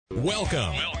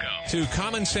Welcome to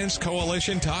Common Sense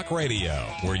Coalition Talk Radio,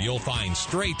 where you'll find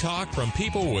straight talk from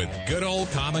people with good old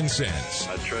common sense.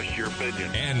 I trust your opinion.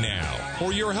 And now,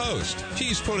 for your host,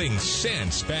 she's putting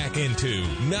sense back into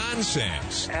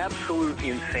nonsense. Absolute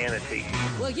insanity.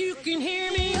 Well, you can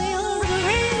hear me on the radio.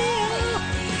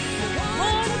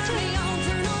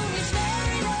 Turn on your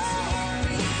stereo.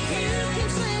 You can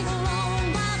sing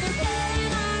along while they're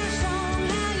playing our song.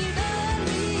 How you done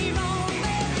me wrong,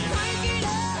 baby, crank it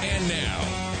up. And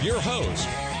now, your host,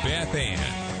 Beth Ann.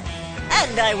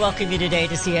 And I welcome you today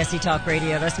to CSC Talk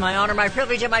Radio. That's my honor, my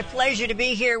privilege, and my pleasure to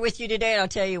be here with you today. And I'll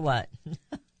tell you what.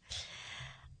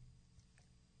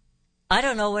 I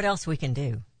don't know what else we can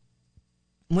do.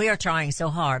 We are trying so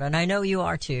hard, and I know you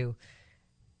are too.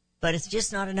 But it's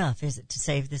just not enough, is it, to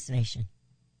save this nation?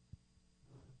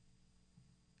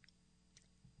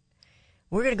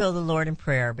 We're going to go to the Lord in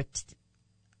prayer, but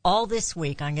all this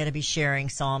week I'm going to be sharing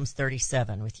Psalms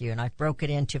 37 with you, and I've broke it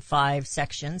into 5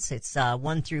 sections. It's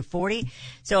 1 through 40.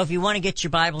 So if you want to get your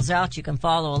Bibles out, you can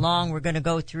follow along. We're going to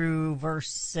go through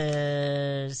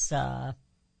verses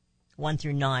 1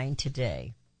 through 9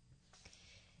 today.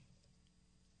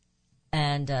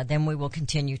 And then we will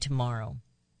continue tomorrow.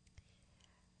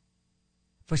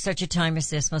 For such a time as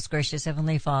this, most gracious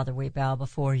Heavenly Father, we bow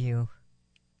before you,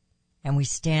 and we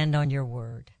stand on your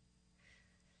word.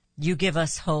 You give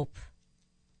us hope,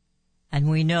 and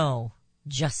we know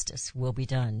justice will be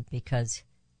done because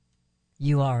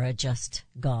you are a just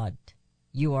God.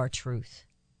 You are truth.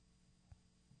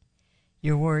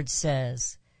 Your word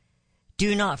says,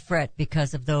 do not fret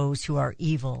because of those who are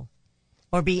evil,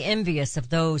 or be envious of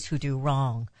those who do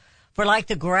wrong. For like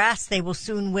the grass they will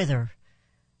soon wither,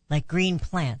 like green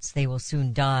plants they will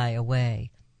soon die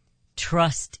away.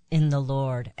 Trust in the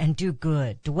Lord and do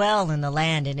good. Dwell in the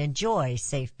land and enjoy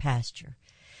safe pasture.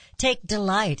 Take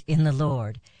delight in the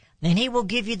Lord, and he will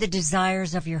give you the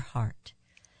desires of your heart.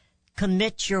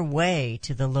 Commit your way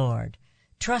to the Lord.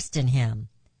 Trust in him,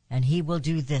 and he will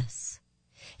do this.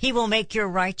 He will make your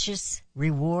righteous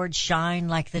reward shine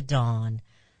like the dawn,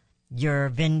 your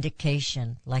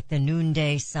vindication like the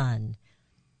noonday sun.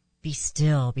 Be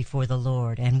still before the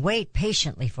Lord and wait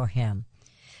patiently for him.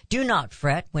 Do not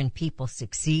fret when people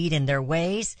succeed in their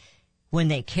ways, when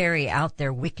they carry out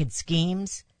their wicked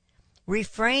schemes.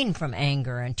 Refrain from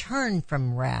anger and turn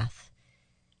from wrath.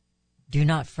 Do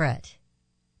not fret.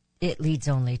 It leads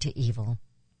only to evil.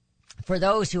 For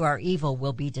those who are evil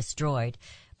will be destroyed,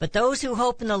 but those who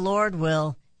hope in the Lord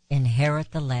will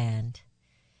inherit the land.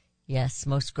 Yes,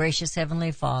 most gracious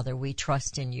Heavenly Father, we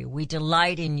trust in you. We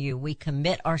delight in you. We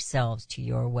commit ourselves to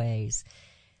your ways.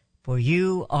 For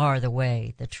you are the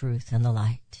way, the truth, and the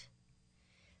light.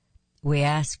 We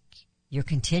ask your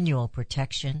continual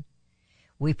protection.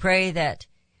 We pray that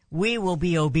we will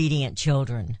be obedient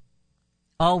children,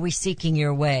 always seeking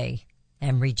your way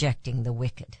and rejecting the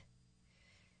wicked.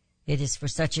 It is for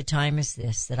such a time as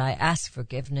this that I ask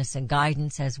forgiveness and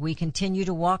guidance as we continue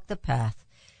to walk the path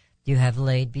you have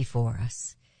laid before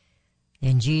us.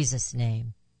 In Jesus'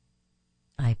 name,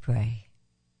 I pray.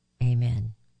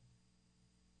 Amen.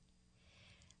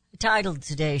 I titled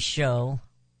today's show,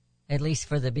 at least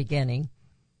for the beginning,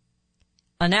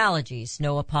 Analogies,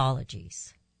 No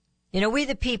Apologies. You know, we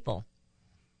the people,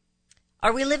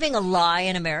 are we living a lie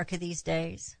in America these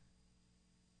days?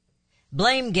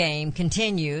 Blame game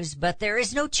continues, but there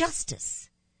is no justice.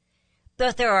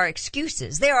 But there are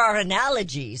excuses. There are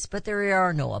analogies, but there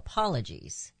are no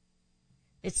apologies.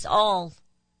 It's all,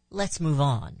 let's move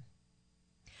on.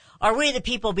 Are we the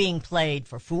people being played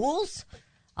for fools?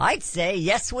 I'd say,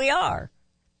 yes, we are.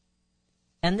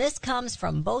 And this comes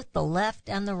from both the left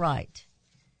and the right.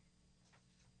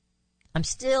 I'm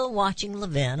still watching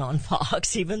Levin on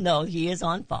Fox, even though he is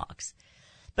on Fox.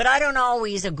 But I don't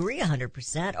always agree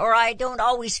 100%, or I don't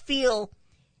always feel...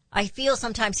 I feel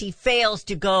sometimes he fails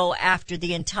to go after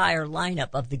the entire lineup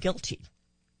of the guilty.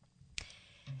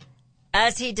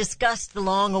 As he discussed the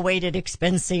long-awaited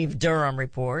expensive Durham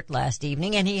report last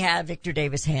evening, and he had Victor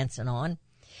Davis Hanson on,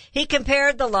 he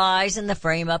compared the lies and the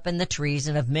frame-up and the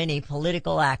treason of many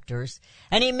political actors,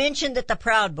 and he mentioned that the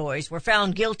Proud Boys were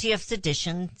found guilty of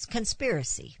sedition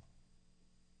conspiracy.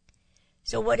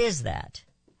 So what is that?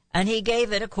 And he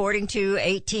gave it according to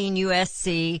 18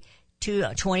 U.S.C.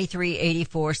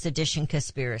 2384 sedition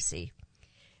conspiracy.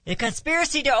 The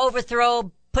conspiracy to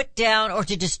overthrow, put down, or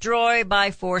to destroy by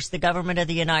force the government of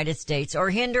the United States, or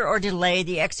hinder or delay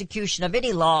the execution of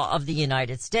any law of the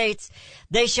United States.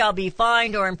 They shall be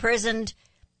fined or imprisoned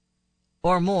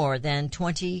or more than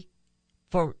 20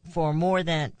 for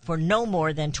no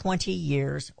more than 20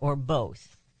 years or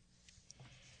both.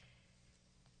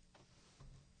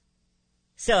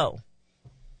 So,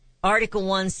 Article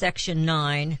 1, Section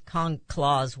 9,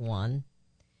 Clause 1.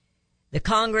 The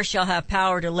Congress shall have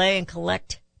power to lay and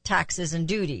collect taxes and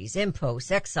duties, imposts,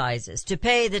 excises, to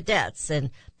pay the debts and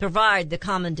provide the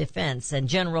common defense and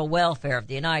general welfare of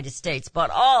the United States. But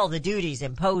all the duties,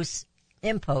 imposts,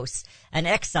 and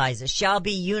excises shall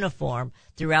be uniform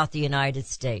throughout the United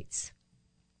States.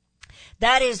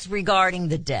 That is regarding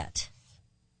the debt.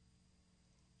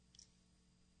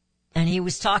 And he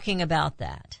was talking about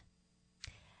that.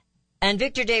 And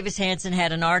Victor Davis Hanson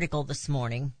had an article this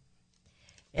morning,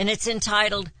 and it's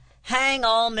entitled, Hang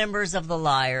All Members of the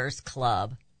Liars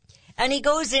Club. And he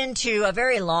goes into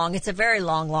it's a very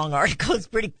long article. It's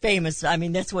pretty famous. I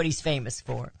mean, that's what he's famous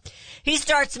for. He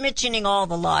starts mentioning all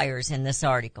the liars in this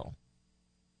article.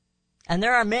 And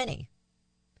there are many.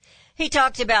 He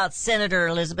talked about Senator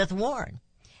Elizabeth Warren.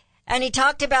 And he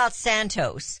talked about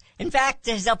Santos. In fact,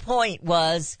 his point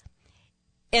was,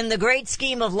 in the great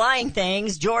scheme of lying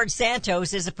things, George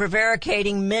Santos is a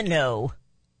prevaricating minnow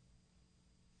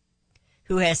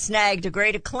who has snagged a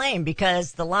great acclaim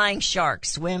because the lying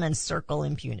sharks swim and circle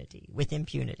with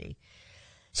impunity.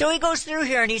 So he goes through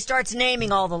here and he starts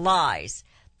naming all the lies.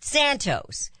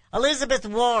 Santos, Elizabeth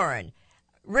Warren,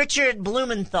 Richard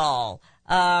Blumenthal.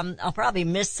 I'll probably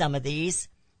miss some of these.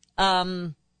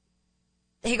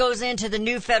 He goes into the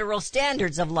new federal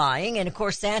standards of lying, and of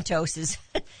course Santos is,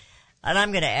 and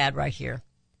I'm going to add right here,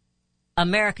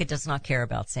 America does not care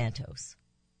about Santos.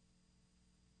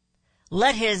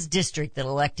 Let his district that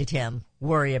elected him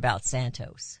worry about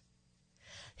Santos.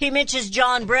 He mentions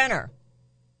John Brenner.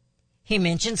 He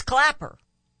mentions Clapper.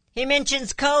 He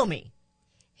mentions Comey.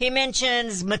 He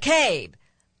mentions McCabe.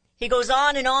 He goes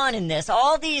on in this.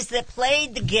 All these that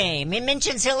played the game. He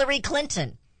mentions Hillary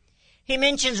Clinton. He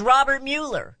mentions Robert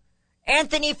Mueller.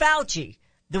 Anthony Fauci.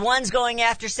 The ones going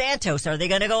after Santos. Are they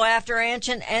going to go after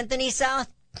Anthony Fauci?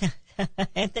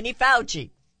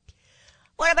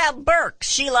 What about Birx?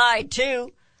 She lied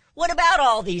too. What about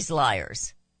all these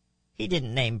liars? He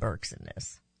didn't name Birx in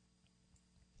this.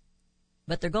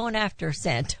 But they're going after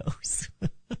Santos.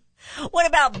 What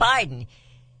about Biden?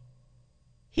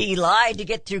 He lied to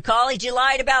get through college. He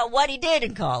lied about what he did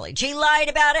in college. He lied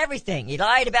about everything. He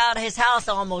lied about his house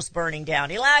almost burning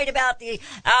down. He lied about the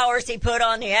hours he put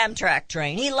on the Amtrak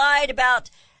train. He lied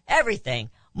about everything.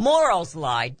 Morals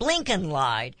lied. Blinken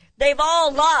lied. They've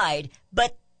all lied,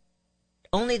 but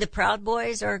only the Proud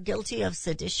Boys are guilty of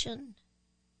sedition?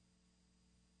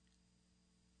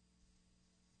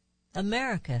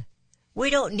 America, we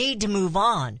don't need to move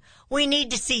on. We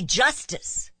need to see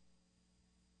justice.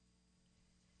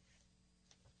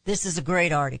 This is a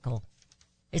great article.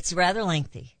 It's rather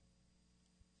lengthy,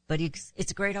 but it's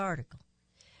a great article.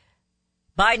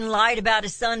 Biden lied about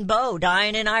his son Beau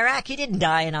dying in Iraq. He didn't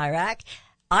die in Iraq.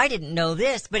 I didn't know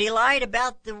this, but he lied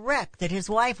about the wreck that his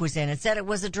wife was in and said it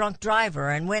was a drunk driver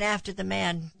and went after the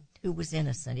man who was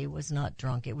innocent. He was not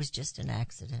drunk. It was just an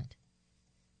accident.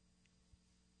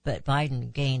 But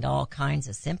Biden gained all kinds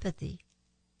of sympathy.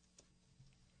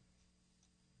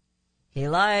 He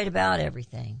lied about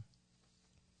everything.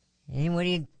 And when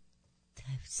he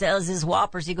sells his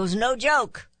whoppers, he goes, no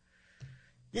joke.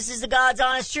 This is the God's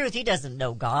honest truth. He doesn't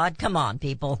know God. Come on,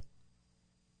 people.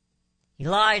 He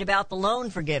lied about the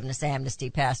loan forgiveness amnesty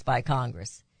passed by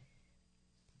Congress.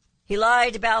 He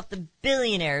lied about the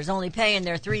billionaires only paying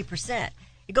their 3%.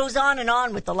 It goes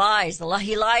on with the lies.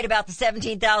 He lied about the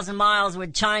 17,000 miles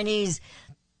with Chinese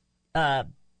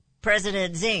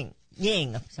President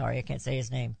Ying. Sorry, I can't say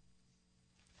his name.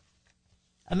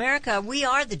 America, we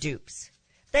are the dupes.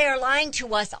 They are lying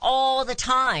to us all the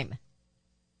time.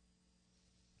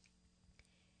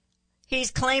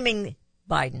 He's claiming,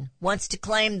 Biden wants to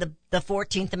claim the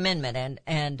 14th Amendment,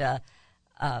 and the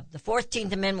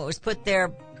 14th Amendment was put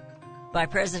there by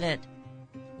President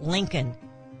Lincoln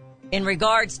in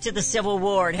regards to the Civil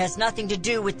War. It has nothing to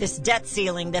do with this debt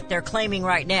ceiling that they're claiming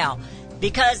right now,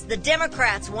 because the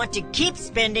Democrats want to keep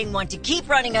spending, want to keep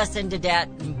running us into debt,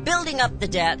 and building up the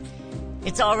debt.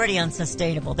 It's already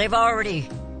unsustainable. They've already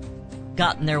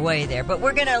gotten their way there. But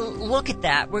we're going to look at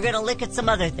that. We're going to look at some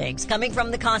other things coming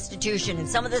from the Constitution and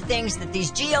some of the things that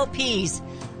these GOPs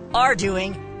are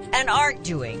doing and aren't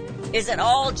doing. Is it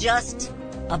all just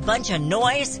a bunch of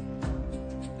noise?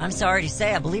 I'm sorry to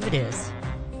say, I believe it is.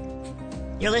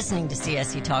 You're listening to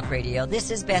CSC Talk Radio.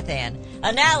 This is Beth Ann.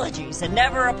 Analogies and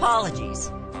never apologies.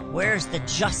 Where's the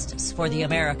justice for the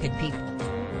American people?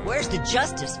 Where's the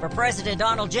justice for President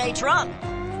Donald J. Trump?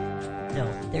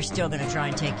 No, they're still going to try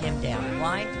and take him down.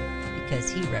 Why?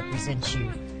 Because he represents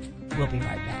you. We'll be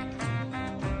right back.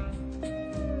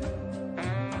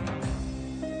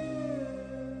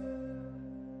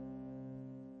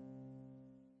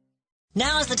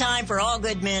 Now is the time for all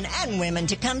good men and women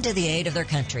to come to the aid of their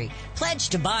country. Pledge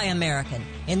to buy American.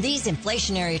 In these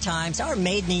inflationary times, our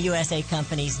Made in the USA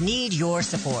companies need your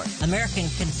support. American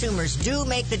consumers do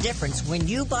make the difference. When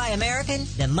you buy American,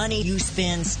 the money you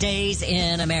spend stays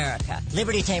in America.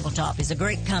 Liberty Tabletop is a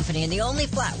great company and the only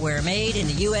flatware made in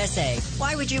the USA.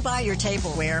 Why would you buy your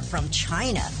tableware from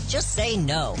China? Just say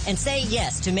no and say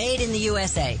yes to Made in the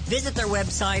USA. Visit their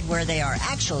website where they are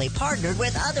actually partnered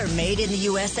with other Made in the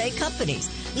USA companies.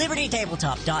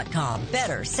 LibertyTabletop.com.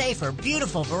 Better, safer,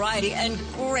 beautiful variety, and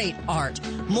great art.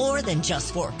 More than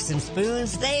just forks and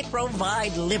spoons, they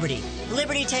provide liberty.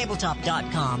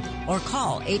 LibertyTabletop.com or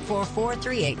call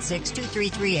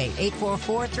 844-386-2338.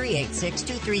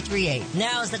 844-386-2338.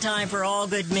 Now's the time for all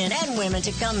good men and women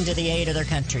to come to the aid of their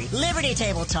country.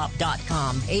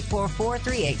 LibertyTabletop.com.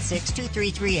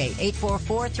 844-386-2338.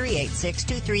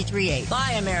 844-386-2338.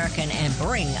 Buy American and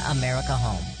bring America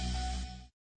home.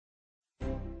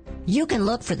 You can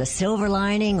look for the silver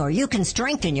lining or you can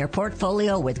strengthen your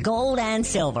portfolio with gold and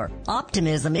silver.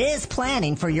 Optimism is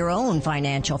planning for your own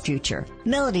financial future.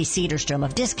 Melody Cedarstrom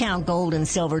of Discount Gold and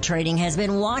Silver Trading has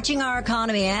been watching our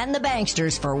economy and the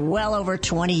banksters for well over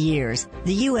 20 years.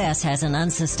 The U.S. has an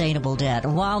unsustainable debt,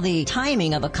 and while the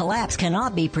timing of a collapse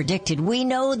cannot be predicted, we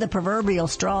know the proverbial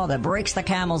straw that breaks the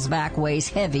camel's back weighs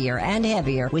heavier and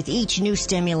heavier with each new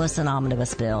stimulus and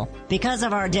omnibus bill. Because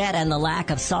of our debt and the lack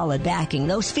of solid backing,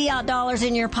 those fiat dollars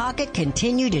in your pocket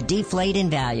continue to deflate in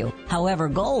value. However,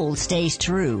 gold stays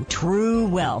true. True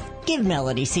wealth. Give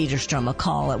Melody Cedarstrom a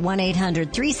call at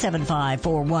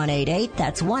 1-800-375-4188.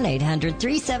 That's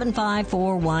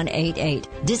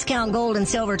 1-800-375-4188. Discount Gold and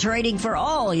Silver Trading for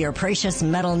all your precious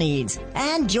metal needs.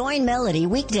 And join Melody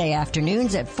weekday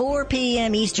afternoons at 4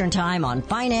 p.m. Eastern Time on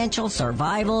Financial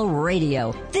Survival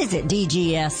Radio. Visit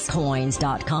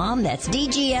DGScoins.com. That's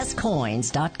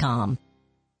DGScoins.com.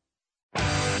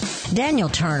 Daniel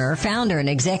Turner, founder and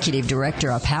executive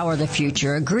director of Power the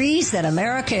Future, agrees that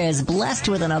America is blessed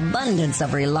with an abundance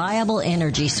of reliable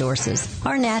energy sources.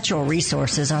 Our natural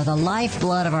resources are the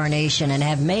lifeblood of our nation and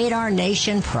have made our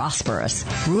nation prosperous.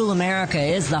 Rural America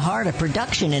is the heart of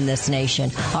production in this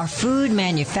nation. Our food,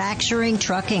 manufacturing,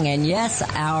 trucking, and yes,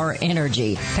 our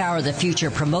energy. Power the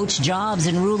Future promotes jobs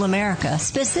in rural America,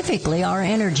 specifically our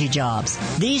energy jobs.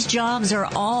 These jobs are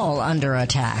all under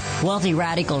attack. Wealthy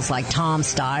radicals like Tom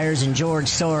Stiers and George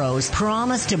Soros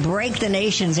promise to break the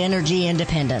nation's energy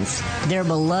independence. Their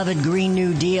beloved Green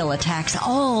New Deal attacks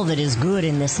all that is good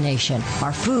in this nation.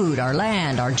 Our food, our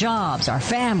land, our jobs, our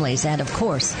families, and of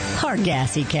course, our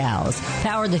gassy cows.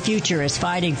 Power the Future is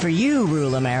fighting for you,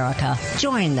 rural America.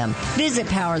 Join them. Visit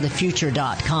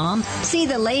PowerTheFuture.com. See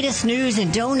the latest news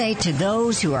and donate to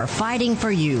those who are fighting for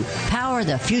you.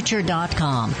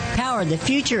 PowerTheFuture.com. Power the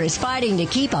Future is fighting to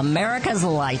keep America's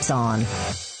lights on.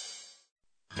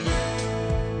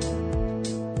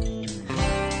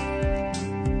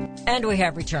 And we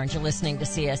have returned. You're listening to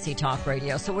CSC Talk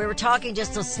Radio. So we were talking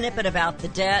just a snippet about the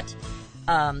debt.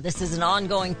 This is an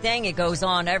ongoing thing. It goes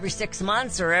on every 6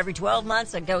 months or every 12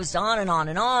 months. It goes on and on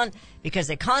and on because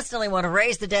they constantly want to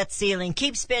raise the debt ceiling,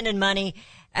 keep spending money,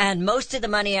 and most of the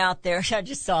money out there, I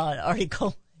just saw an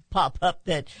article pop up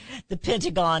that the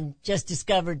Pentagon just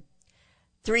discovered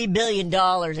 $3 billion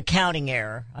accounting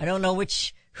error. I don't know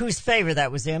whose favor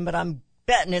that was in, but I'm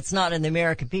betting it's not in the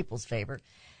American people's favor.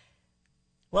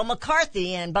 Well,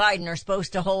 McCarthy and Biden are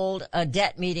supposed to hold a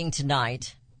debt meeting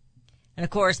tonight. And, of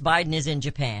course, Biden is in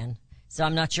Japan, so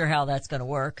I'm not sure how that's going to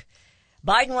work.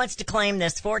 Biden wants to claim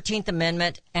this 14th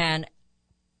Amendment and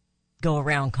go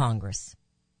around Congress.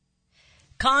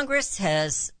 Congress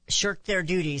has shirked their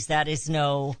duties. That is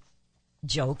no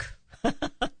joke.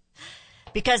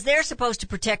 Because they're supposed to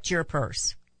protect your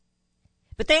purse.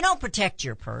 But they don't protect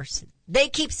your purse. They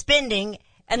keep spending,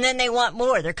 and then they want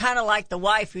more. They're kind of like the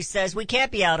wife who says, we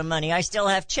can't be out of money. I still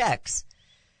have checks.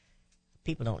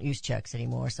 People don't use checks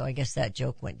anymore, so I guess that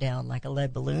joke went down like a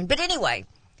lead balloon. But anyway,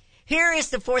 here is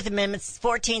the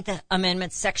 14th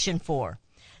Amendment, Section 4.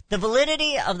 The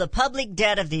validity of the public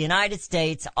debt of the United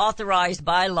States authorized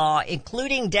by law,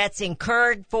 including debts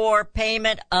incurred for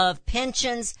payment of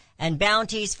pensions and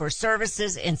bounties for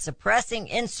services in suppressing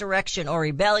insurrection or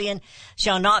rebellion,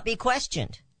 shall not be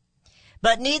questioned.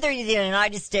 But neither the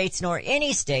United States nor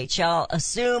any state shall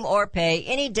assume or pay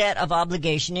any debt of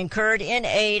obligation incurred in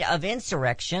aid of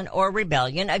insurrection or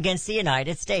rebellion against the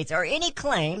United States, or any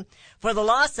claim for the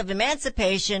loss of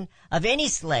emancipation of any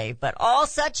slave, but all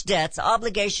such debts,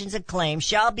 obligations, and claims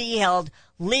shall be held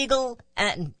illegal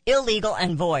and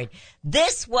void.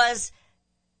 This was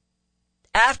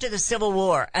after the Civil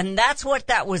War, and that's what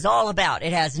that was all about.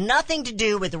 It has nothing to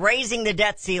do with raising the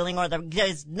debt ceiling, or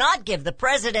does not give the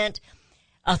president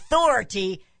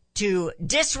authority to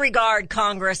disregard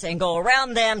Congress and go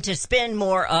around them to spend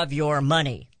more of your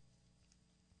money.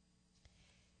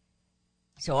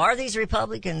 So are these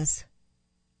Republicans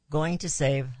going to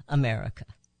save America?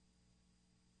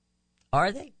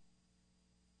 Are they?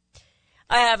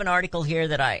 I have an article here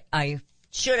that I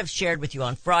should have shared with you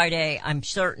on Friday. I'm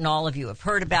certain all of you have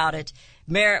heard about it.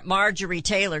 Marjorie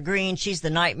Taylor Greene, she's the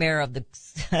nightmare of the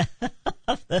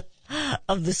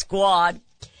of the squad.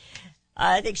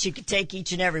 I think she could take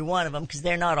each and every one of them because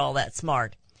they're not all that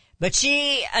smart. But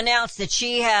she announced that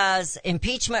she has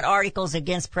impeachment articles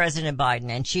against President Biden,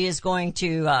 and she is going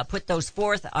to put those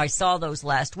forth. I saw those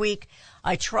last week.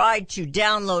 I tried to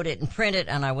download it and print it,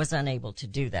 and I was unable to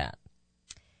do that.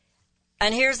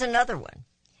 And here's another one.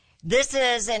 This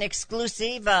is an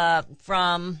exclusive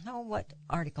from, what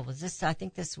article was this? I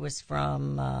think this was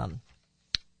from,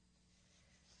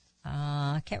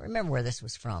 I can't remember where this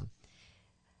was from.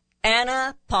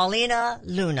 Anna Paulina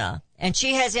Luna, and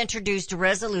she has introduced a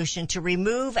resolution to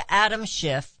remove Adam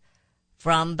Schiff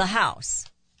from the House.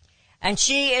 And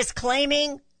she is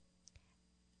claiming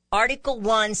Article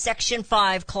 1, Section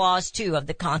 5, Clause 2 of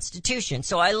the Constitution.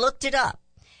 So I looked it up,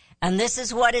 and this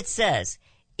is what it says.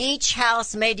 Each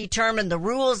House may determine the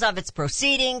rules of its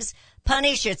proceedings,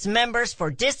 punish its members for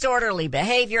disorderly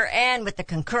behavior, and with the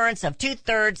concurrence of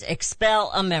 2/3 expel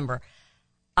a member.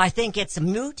 I think it's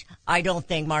moot. I don't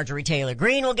think Marjorie Taylor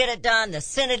Greene will get it done. The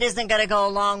Senate isn't going to go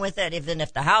along with it, even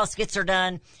if the House gets her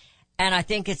done. And I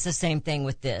think it's the same thing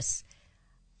with this.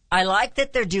 I like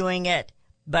that they're doing it,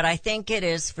 but I think it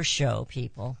is for show,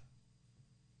 people.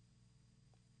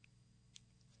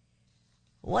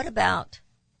 What about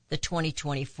the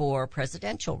 2024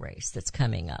 presidential race that's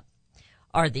coming up?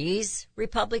 Are these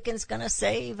Republicans going to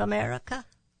save America?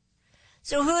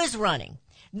 So who is running?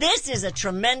 This is a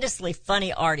tremendously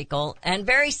funny article and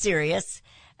very serious,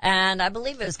 and I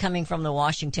believe it was coming from the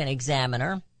Washington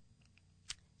Examiner.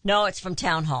 No, it's from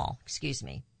Town Hall, excuse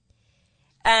me.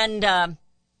 And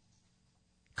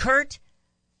Kurt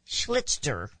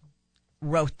Schlichter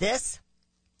wrote this,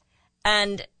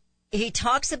 and he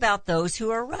talks about those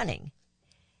who are running.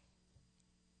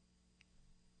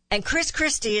 And Chris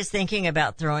Christie is thinking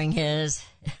about throwing his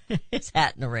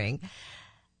hat in the ring.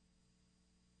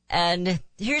 And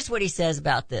here's what he says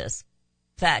about this.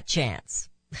 Fat chance.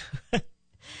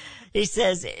 He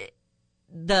says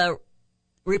the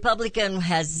Republican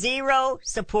has zero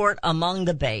support among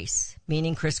the base,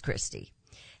 meaning Chris Christie.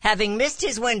 Having missed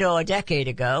his window a decade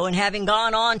ago and having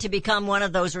gone on to become one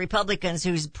of those Republicans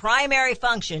whose primary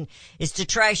function is to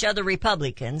trash other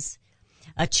Republicans,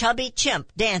 a chubby chimp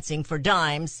dancing for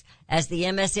dimes as the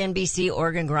MSNBC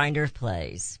organ grinder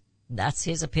plays. That's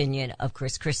his opinion of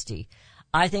Chris Christie.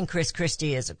 I think Chris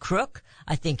Christie is a crook.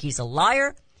 I think he's a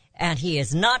liar, and he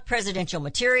is not presidential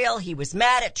material. He was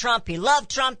mad at Trump. He loved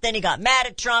Trump. Then he got mad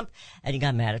at Trump, and he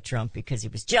got mad at Trump because he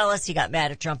was jealous. He got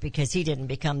mad at Trump because he didn't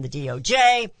become the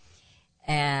DOJ,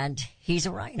 and he's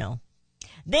a rhino.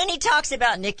 Then he talks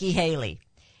about Nikki Haley.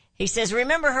 He says,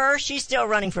 remember her? She's still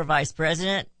running for vice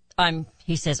president.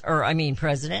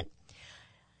 President.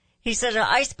 He said,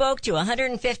 I spoke to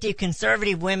 150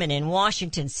 conservative women in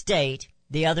Washington state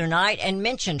the other night and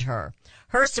mentioned her.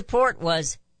 Her support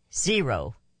was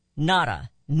zero, nada,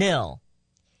 nil.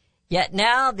 Yet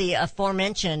now the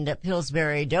aforementioned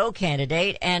Pillsbury Doe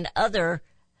candidate and other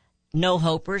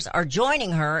no-hopers are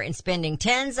joining her in spending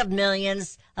tens of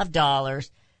millions of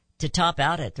dollars to top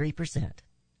out at 3%.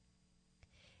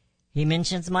 He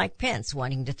mentions Mike Pence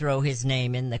wanting to throw his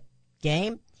name in the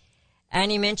game,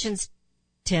 and he mentions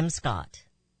Tim Scott.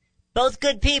 Both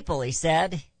good people, he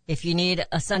said, if you need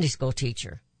a Sunday school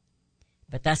teacher.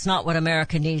 But that's not what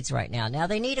America needs right now. Now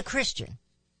they need a Christian.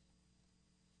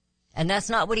 And that's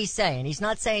not what he's saying. He's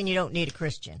not saying you don't need a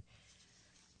Christian.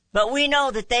 But we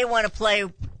know that they want to play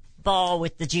ball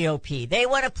with the GOP. They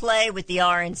want to play with the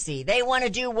RNC. They want to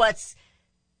do what's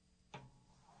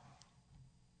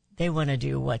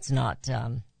not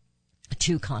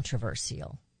too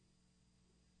controversial.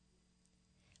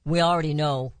 We already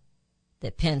know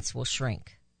that Pence will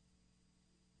shrink.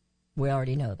 We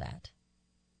already know that.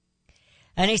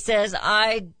 And he says,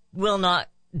 I will not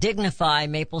dignify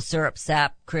maple syrup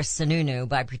sap Chris Sununu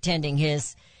by pretending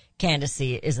his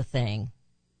candidacy is a thing.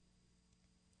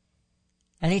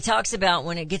 And he talks about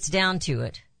when it gets down to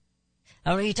it.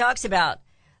 He talks about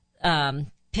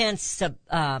Pence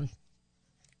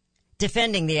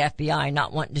defending the FBI,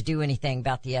 not wanting to do anything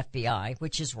about the FBI,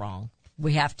 which is wrong.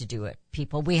 We have to do it,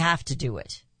 people. We have to do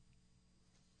it.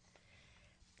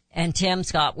 And Tim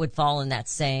Scott would fall in that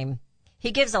same.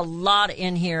 He gives a lot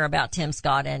in here about Tim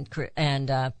Scott and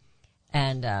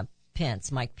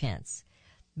Pence, Mike Pence.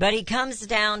 But he comes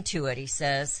down to it. He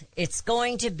says it's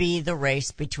going to be the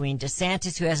race between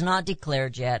DeSantis, who has not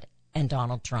declared yet, and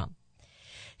Donald Trump.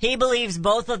 He believes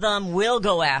both of them will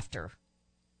go after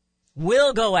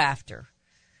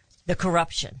the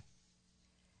corruption.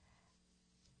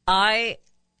 I'm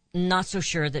not so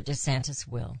sure that DeSantis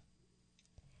will,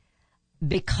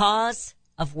 because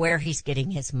of where he's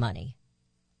getting his money.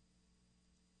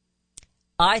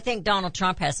 I think Donald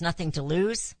Trump has nothing to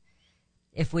lose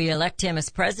if we elect him as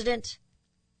president.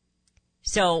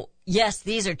 So, yes,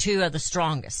 these are two of the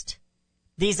strongest.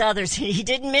 These others, he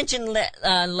didn't mention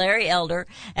Larry Elder,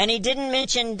 and he didn't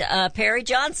mention Perry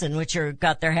Johnson, which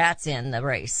got their hats in the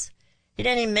race. He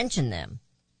didn't even mention them.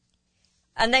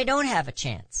 And they don't have a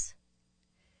chance.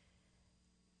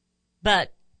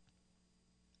 But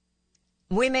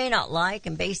we may not like,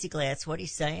 and basically that's what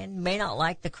he's saying, may not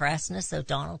like the crassness of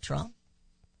Donald Trump,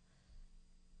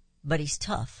 but he's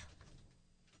tough.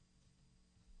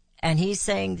 And he's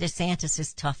saying DeSantis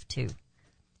is tough too.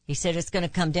 He said it's going to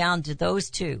come down to those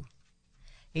two.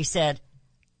 He said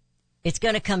it's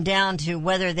going to come down to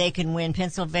whether they can win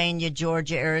Pennsylvania,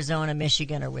 Georgia, Arizona,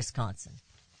 Michigan, or Wisconsin.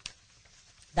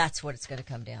 That's what it's going to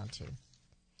come down to.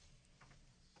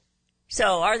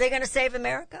 So, are they going to save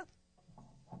America?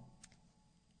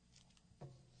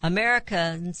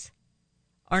 Americans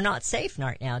are not safe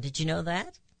right now. Did you know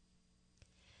that?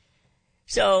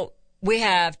 So, we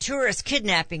have tourist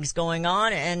kidnappings going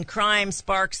on, and crime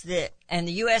sparks and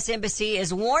the U.S. Embassy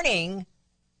is warning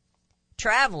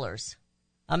travelers,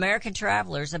 American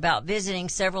travelers, about visiting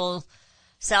several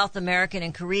South American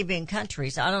and Caribbean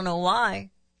countries. I don't know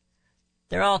why.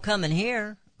 They're all coming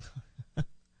here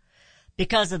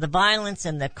because of the violence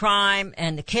and the crime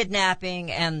and the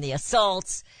kidnapping and the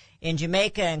assaults in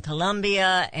Jamaica and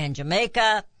Colombia and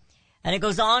Jamaica. And it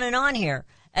goes on and on here.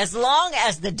 As long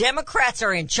as the Democrats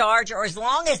are in charge, or as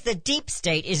long as the deep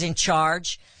state is in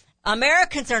charge,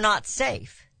 Americans are not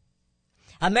safe.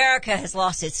 America has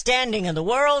lost its standing in the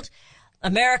world.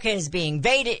 America is being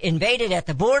invaded at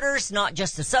the borders, not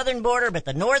just the southern border, but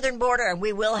the northern border. And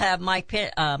we will have I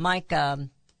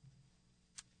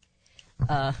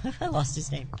lost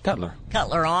his name.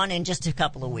 Cutler on in just a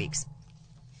couple of weeks.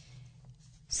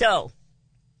 So,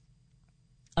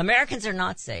 Americans are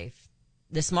not safe.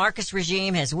 This Marcos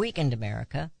regime has weakened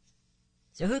America.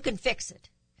 So who can fix it?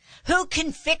 Who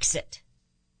can fix it?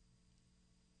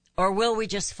 Or will we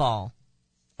just fall,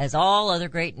 as all other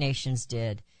great nations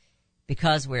did,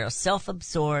 because we're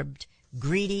self-absorbed,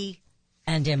 greedy,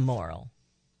 and immoral?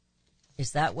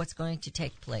 Is that what's going to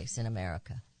take place in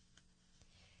America?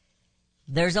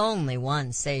 There's only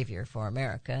one Savior for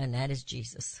America, and that is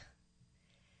Jesus.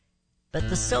 But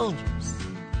the soldiers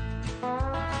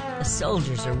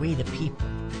are we the people.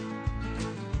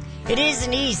 It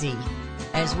isn't easy,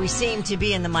 as we seem to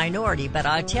be in the minority, but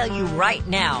I tell you right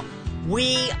now,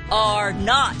 we are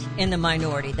not in the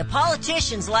minority. The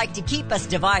politicians like to keep us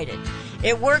divided.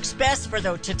 It works best for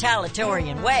the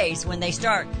totalitarian ways when they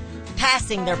start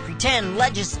passing their pretend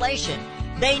legislation.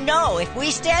 They know if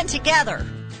we stand together,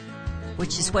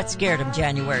 which is what scared them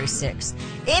January 6th.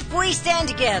 If we stand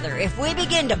together, if we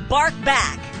begin to bark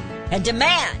back and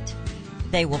demand,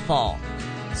 they will fall.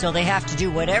 So they have to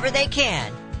do whatever they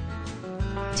can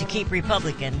to keep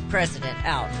Republican president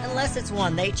out, unless it's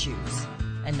one they choose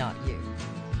and not you.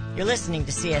 You're listening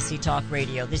to CSC Talk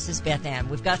Radio. This is Beth Ann.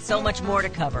 We've got so much more to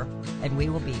cover, and we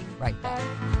will be right back.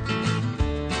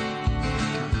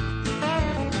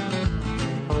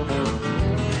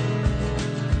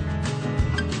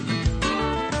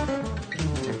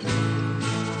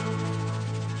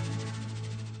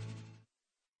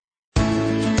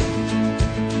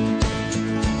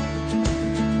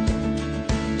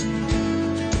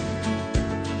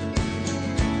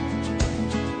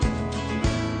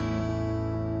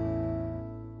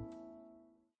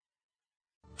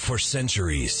 For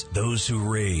centuries, those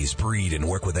who raise, breed, and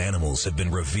work with animals have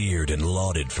been revered and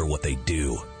lauded for what they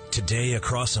do. Today,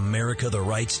 across America, the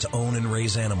rights to own and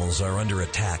raise animals are under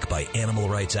attack by animal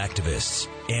rights activists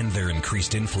and their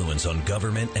increased influence on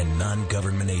government and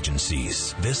non-government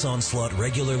agencies. This onslaught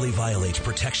regularly violates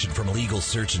protection from illegal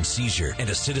search and seizure and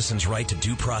a citizen's right to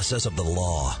due process of the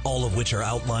law, all of which are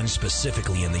outlined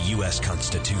specifically in the U.S.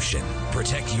 Constitution.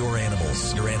 Protect your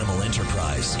animals, your animal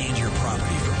enterprise, and your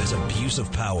property from this abuse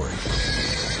of power.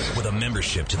 with a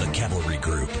membership to the Cavalry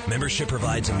Group. Membership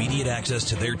provides immediate access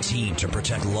to their team to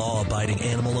protect law-abiding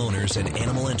animal owners and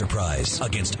animal enterprise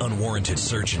against unwarranted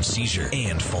search and seizure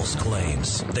and false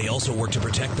claims. They also work to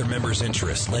protect their members'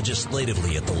 interests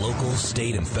legislatively at the local,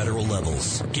 state, and federal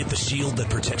levels. Get the shield that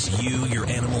protects you, your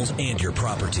animals, and your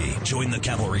property. Join the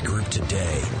Cavalry Group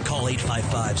today. Call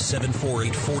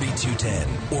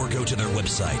 855-748-4210 or go to their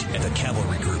website at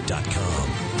thecavalrygroup.com.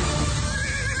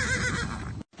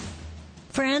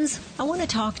 Friends, I want to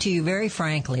talk to you very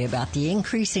frankly about the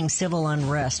increasing civil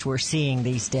unrest we're seeing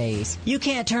these days. You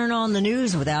can't turn on the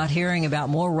news without hearing about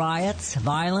more riots,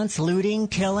 violence, looting,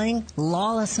 killing,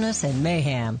 lawlessness, and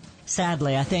mayhem.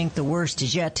 Sadly, I think the worst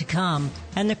is yet to come,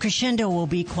 and the crescendo will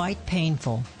be quite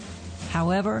painful.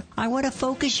 However, I want to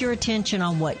focus your attention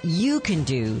on what you can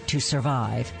do to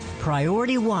survive.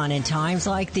 Priority one in times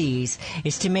like these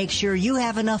is to make sure you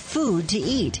have enough food to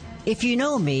eat. If you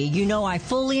know me, you know I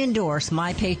fully endorse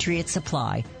My Patriot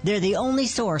Supply. They're the only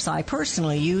source I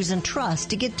personally use and trust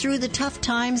to get through the tough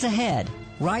times ahead.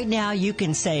 Right now, you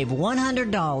can save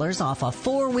 $100 off a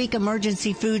 4-week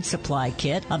emergency food supply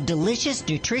kit of delicious,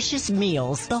 nutritious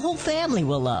meals the whole family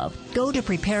will love. Go to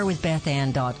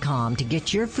preparewithbethann.com to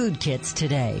get your food kits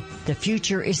today. The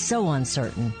future is so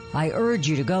uncertain. I urge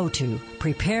you to go to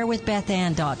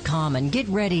preparewithbethann.com and get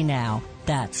ready now.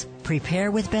 That's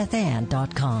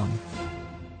preparewithbethann.com.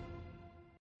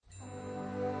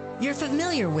 You're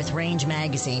familiar with Range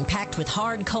Magazine, packed with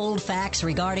hard, cold facts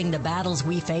regarding the battles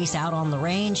we face out on the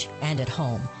range and at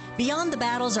home. Beyond the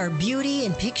battles are beauty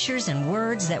and pictures and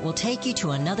words that will take you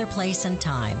to another place and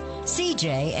time.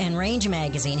 CJ and Range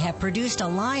Magazine have produced a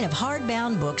line of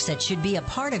hardbound books that should be a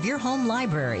part of your home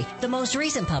library. The most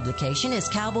recent publication is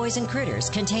Cowboys and Critters,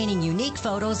 containing unique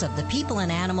photos of the people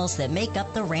and animals that make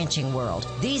up the ranching world.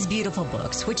 These beautiful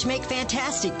books, which make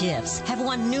fantastic gifts, have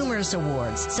won numerous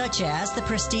awards, such as the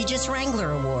prestigious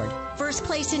Wrangler Award, First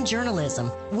Place in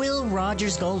Journalism, Will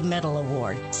Rogers Gold Medal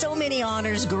Award. So many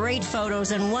honors, great photos,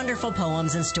 and wonderful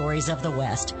poems and stories of the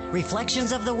West.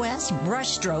 Reflections of the West,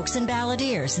 Brushstrokes and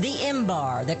Balladeers, The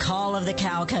Imbar, The Call of the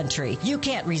Cow Country. You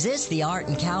can't resist the art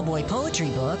and cowboy poetry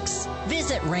books.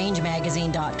 Visit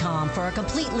rangemagazine.com for a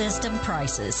complete list of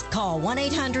prices. Call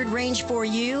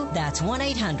 1-800-RANGE-4U. That's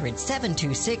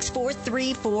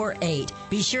 1-800-726-4348.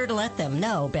 Be sure to let them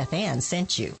know Beth Ann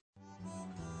sent you.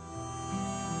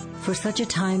 For such a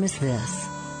time as this,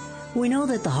 we know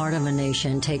that the heart of a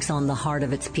nation takes on the heart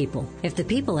of its people. If the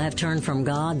people have turned from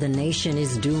God, the nation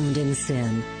is doomed in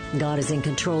sin. God is in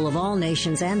control of all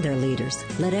nations and their leaders.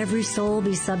 Let every soul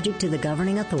be subject to the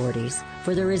governing authorities,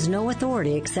 for there is no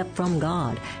authority except from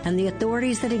God, and the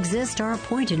authorities that exist are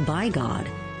appointed by God.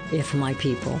 If my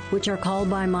people, which are called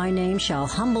by my name, shall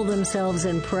humble themselves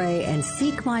and pray and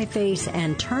seek my face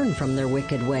and turn from their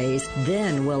wicked ways,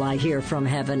 then will I hear from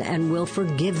heaven and will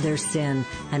forgive their sin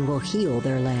and will heal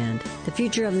their land. The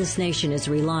future of this nation is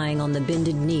relying on the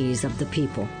bended knees of the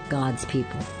people, God's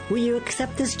people. Will you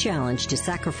accept this challenge to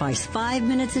sacrifice 5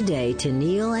 minutes a day to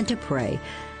kneel and to pray?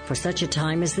 For such a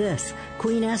time as this,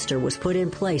 Queen Esther was put in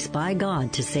place by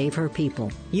God to save her people.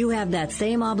 You have that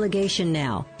same obligation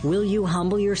now. Will you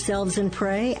humble yourselves and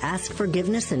pray, ask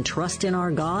forgiveness, and trust in our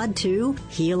God to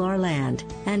heal our land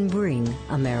and bring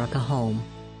America home?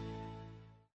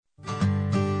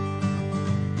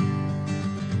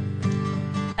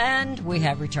 And we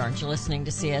have returned to listening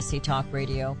to CSC Talk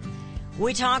Radio.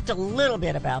 We talked a little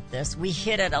bit about this. We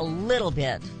hit it a little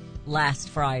bit last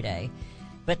Friday.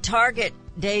 But Target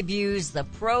debuts the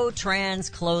pro-trans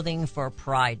clothing for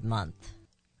Pride Month.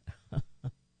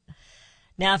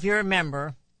 Now, if you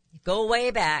remember, go way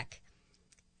back,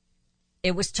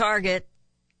 it was Target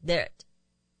that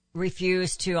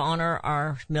refused to honor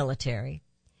our military.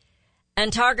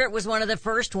 And Target was one of the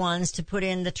first ones to put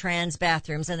in the trans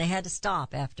bathrooms, and they had to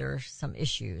stop after some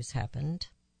issues happened.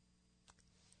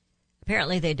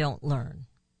 Apparently they don't learn.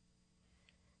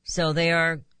 So they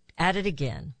are at it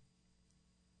again.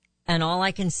 And all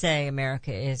I can say,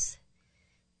 America, is,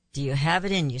 do you have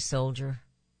it in you, soldier,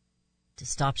 to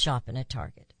stop shopping at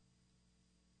Target?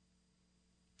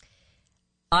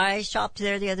 I shopped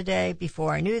there the other day.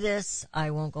 Before I knew this,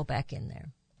 I won't go back in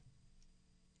there.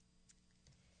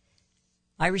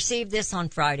 I received this on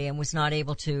Friday and was not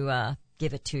able to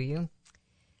give it to you.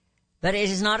 But it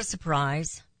is not a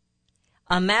surprise.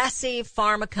 A massive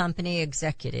pharma company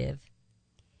executive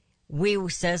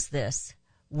says this: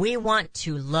 we want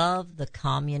to love the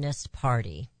Communist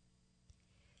Party.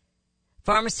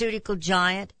 Pharmaceutical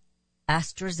giant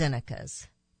AstraZeneca's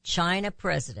China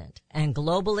president and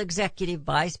global executive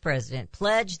vice president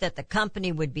pledged that the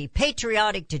company would be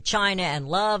patriotic to China and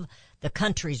love the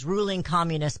country's ruling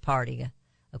Communist Party.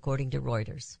 according to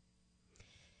Reuters.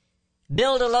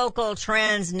 Build a local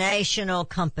transnational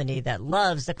company that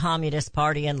loves the Communist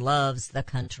Party and loves the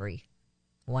country,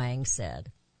 Wang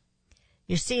said.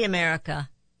 You see, America,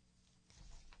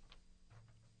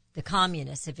 the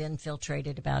communists have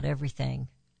infiltrated about everything,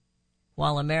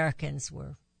 while Americans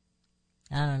were,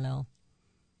 I don't know,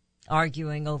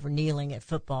 arguing over kneeling at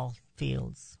football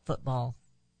fields,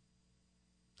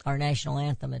 our national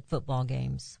anthem at football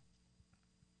games.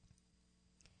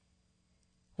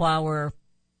 While we're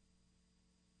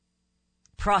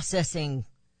processing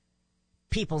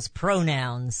people's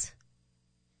pronouns,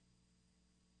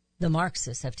 the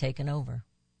Marxists have taken over.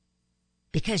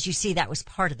 Because, you see, that was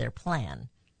part of their plan.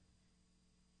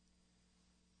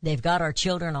 They've got our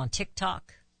children on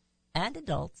TikTok and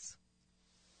adults.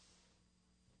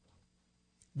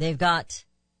 They've got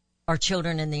our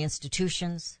children in the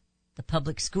institutions, the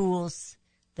public schools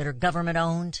that are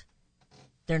government-owned.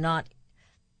 They're not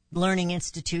learning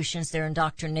institutions, they're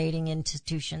indoctrinating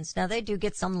institutions. Now, they do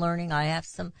get some learning. I have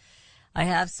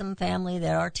some family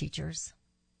that are teachers.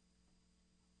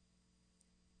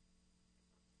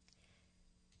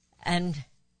 And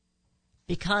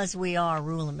because we are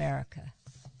Rule America,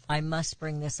 I must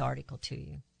bring this article to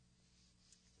you.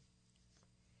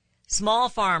 Small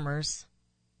farmers,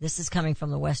 this is coming from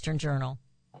the Western Journal,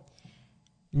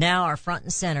 now are front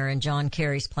and center in John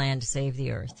Kerry's plan to save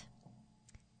the earth.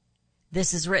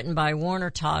 This is written by Warner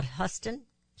Todd Houston.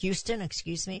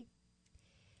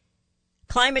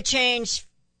 Climate change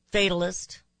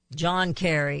fatalist John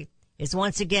Kerry is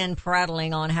once again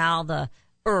prattling on how the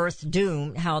earth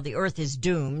is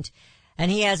doomed, and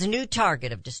he has a new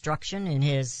target of destruction in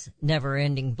his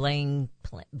never-ending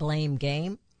blame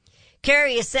game.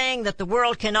 Kerry is saying that the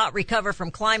world cannot recover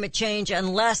from climate change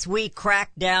unless we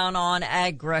crack down on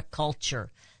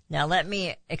agriculture. Now, let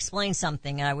me explain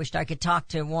something, and I wished I could talk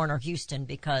to Warner Houston,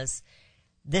 because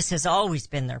this has always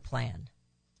been their plan,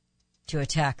 to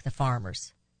attack the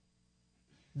farmers,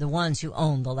 the ones who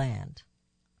own the land.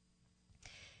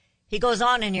 He goes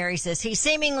on in here, he says, he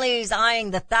seemingly is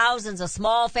eyeing the thousands of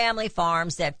small family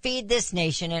farms that feed this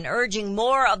nation and urging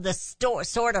more of the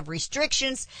sort of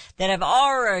restrictions that have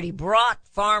already brought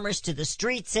farmers to the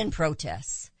streets in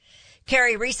protests.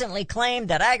 Kerry recently claimed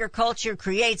that agriculture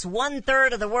creates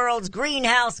 1/3 of the world's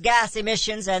greenhouse gas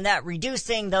emissions and that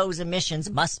reducing those emissions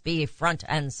must be front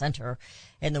and center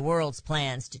in the world's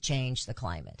plans to change the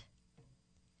climate.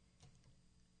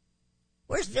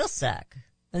 Where's Vilsack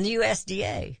and the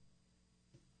USDA?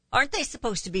 Aren't they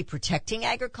supposed to be protecting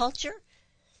agriculture?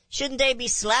 Shouldn't they be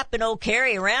slapping old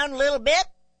Kerry around a little bit?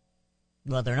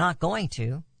 Well, they're not going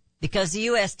to, because the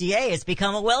USDA has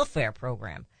become a welfare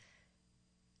program.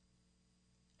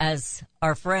 As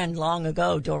our friend long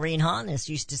ago, Doreen Hannes,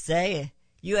 used to say,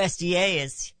 USDA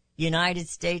is United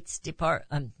States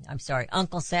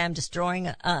Uncle Sam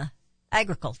destroying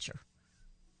agriculture.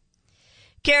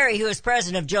 Kerry, who is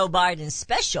president of Joe Biden's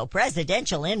special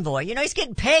presidential envoy, he's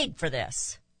getting paid for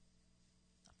this,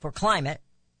 for climate,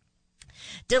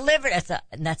 delivered,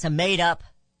 that's a made-up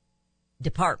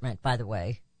department, by the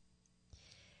way,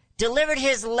 delivered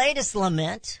his latest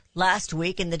lament last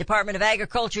week in the Department of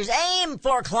Agriculture's Aim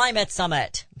for Climate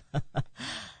Summit.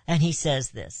 And he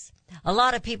says this: a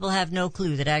lot of people have no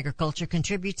clue that agriculture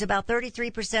contributes about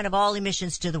 33% of all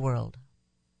emissions to the world.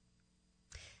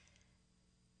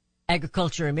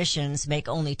 Agriculture emissions make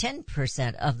only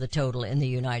 10% of the total in the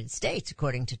United States,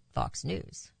 according to Fox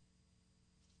News.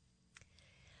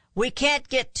 We can't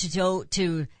get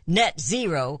to net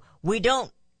zero. We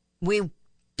don't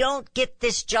get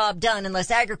this job done unless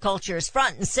agriculture is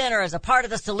front and center as a part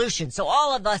of the solution. So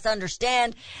all of us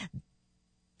understand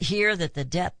here that the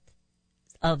depth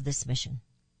of this mission.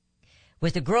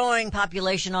 With a growing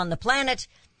population on the planet,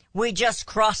 we just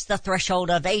crossed the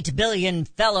threshold of 8 billion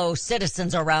fellow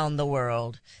citizens around the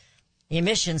world.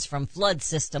 Emissions from flood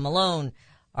system alone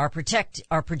are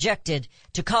projected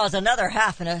to cause another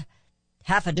half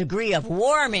a degree of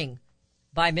warming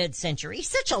by mid-century. He's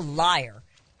such a liar.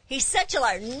 He's such a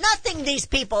liar. Nothing these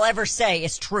people ever say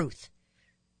is truth.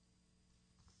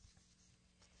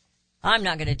 I'm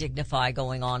not going to dignify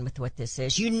going on with what this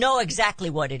is. You know exactly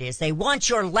what it is. They want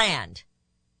your land.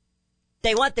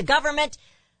 They want the government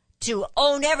to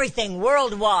own everything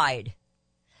worldwide.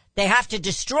 They have to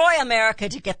destroy America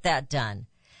to get that done.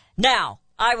 Now,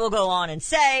 I will go on and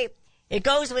say, it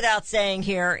goes without saying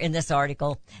here in this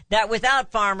article that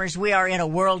without farmers, we are in a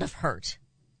world of hurt.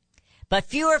 But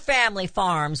fewer family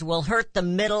farms will hurt the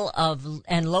middle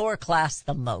and lower class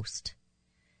the most.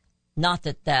 Not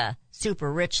that the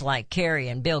super rich like Kerry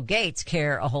and Bill Gates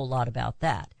care a whole lot about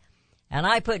that. And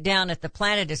I put down, if the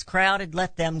planet is crowded,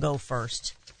 let them go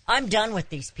first. I'm done with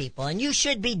these people, and you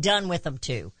should be done with them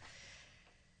too.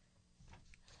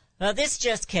 Now, this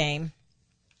just came,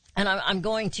 and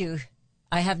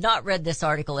I have not read this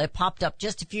article. It popped up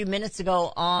just a few minutes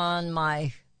ago on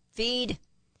my feed,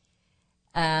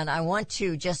 and I want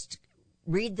to just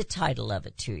read the title of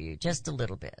it to you just a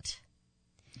little bit.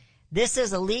 This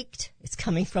is it's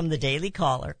coming from the Daily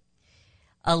Caller.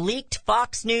 A leaked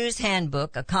Fox News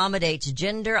handbook accommodates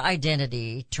gender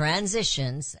identity,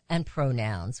 transitions, and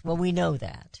pronouns. Well, we know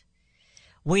that.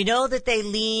 We know that they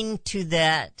lean to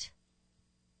that.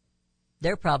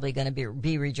 They're probably going to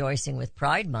be rejoicing with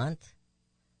Pride Month.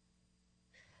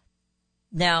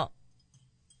 Now,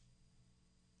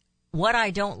 what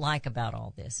I don't like about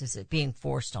all this is it being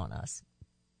forced on us.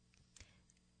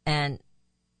 And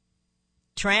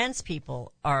trans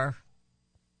people are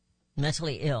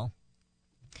mentally ill.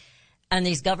 And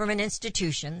these government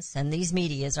institutions and these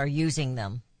medias are using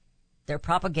them. They're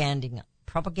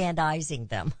propagandizing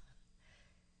them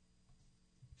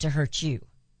to hurt you.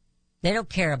 They don't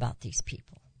care about these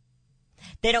people.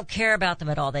 They don't care about them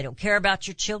at all. They don't care about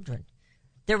your children.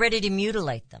 They're ready to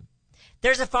mutilate them.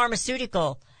 There's a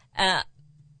pharmaceutical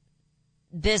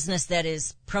business that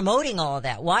is promoting all of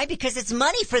that. Why? Because it's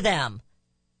money for them.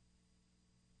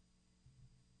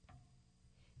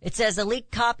 It says a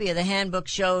leaked copy of the handbook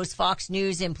shows Fox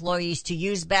News employees to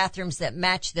use bathrooms that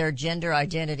match their gender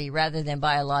identity rather than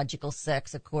biological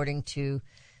sex, according to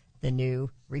the new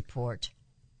report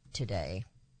today.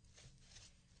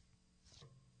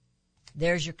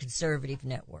 There's your conservative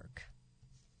network.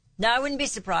 Now, I wouldn't be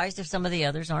surprised if some of the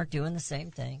others aren't doing the same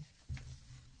thing.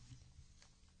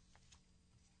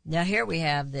 Now, here we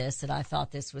have this, and I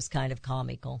thought this was kind of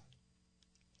comical.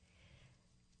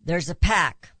 There's a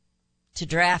pact to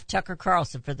draft Tucker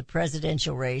Carlson for the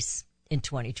presidential race in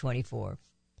 2024.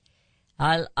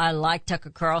 I like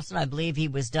Tucker Carlson. I believe he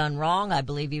was done wrong. I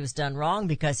believe he was done wrong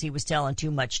because he was telling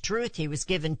too much truth. He was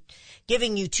giving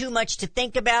you too much to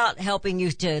think about, helping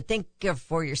you to think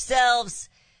for yourselves.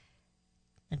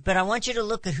 But I want you to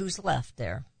look at who's left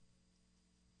there.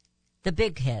 The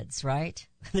big heads, right?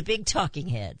 The big talking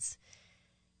heads.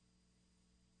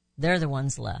 They're the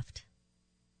ones left.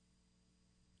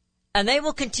 And they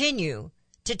will continue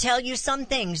to tell you some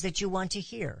things that you want to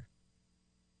hear.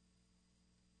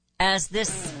 As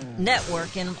this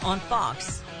network on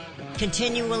Fox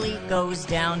continually goes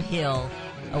downhill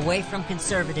away from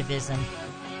conservatism,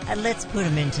 and let's put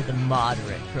them into the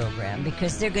moderate program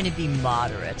because they're going to be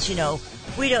moderates. You know,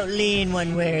 we don't lean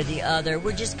one way or the other.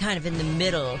 We're just kind of in the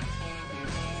middle.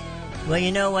 Well,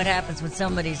 you know what happens when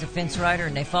somebody's a fence rider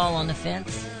and they fall on the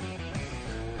fence?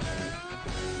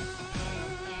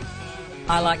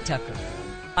 I like Tucker.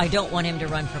 I don't want him to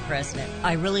run for president.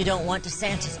 I really don't want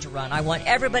DeSantis to run. I want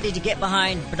everybody to get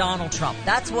behind Donald Trump.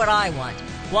 That's what I want.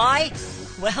 Why?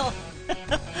 Well,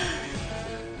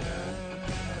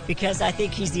 because I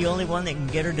think he's the only one that can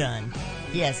get her done.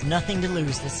 He has nothing to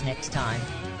lose this next time.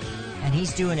 And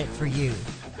he's doing it for you.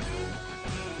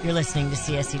 You're listening to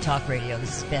CSC Talk Radio.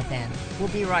 This is Beth Ann. We'll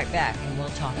be right back and we'll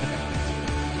talk about it.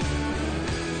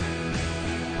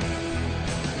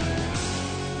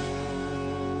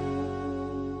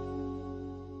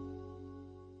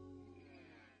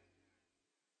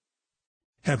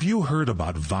 Have you heard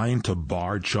about Vine to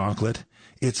Bar chocolate?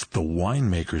 It's the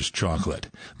winemaker's chocolate,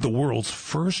 the world's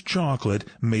first chocolate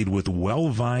made with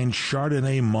well-vined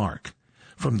Chardonnay marc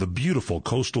from the beautiful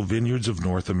coastal vineyards of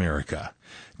North America.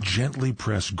 Gently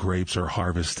pressed grapes are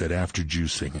harvested after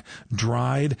juicing,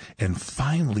 dried and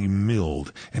finely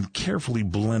milled and carefully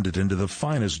blended into the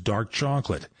finest dark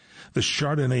chocolate. The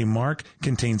Chardonnay marc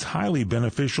contains highly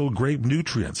beneficial grape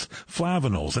nutrients,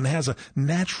 flavonols, and has a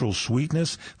natural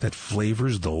sweetness that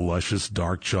flavors the luscious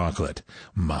dark chocolate.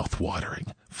 Mouth-watering,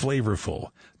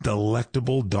 flavorful,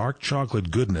 delectable dark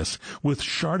chocolate goodness with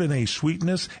Chardonnay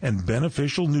sweetness and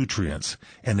beneficial nutrients.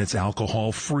 And it's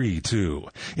alcohol-free, too.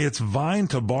 It's Vine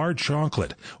to Bar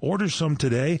chocolate. Order some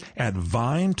today at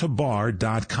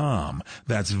vinetobar.com.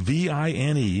 That's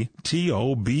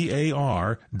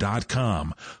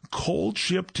vinetobar.com. Cold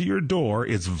shipped to your door,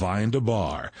 it's Vine to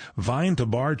Bar. Vine to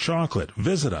Bar chocolate.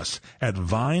 Visit us at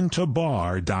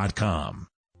vinetobar.com.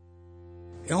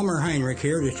 Elmer Heinrich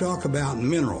here to talk about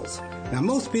minerals. Now,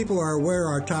 most people are aware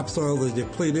our topsoil is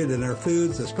depleted and our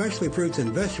foods, especially fruits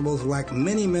and vegetables, lack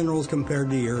many minerals compared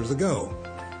to years ago.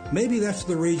 Maybe that's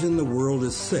the reason the world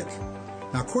is sick.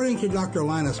 Now, according to Dr.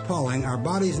 Linus Pauling, our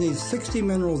bodies need 60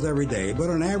 minerals every day, but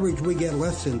on average we get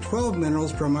less than 12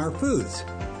 minerals from our foods.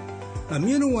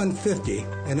 Immuno 150,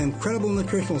 an incredible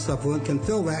nutritional supplement, can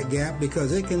fill that gap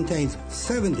because it contains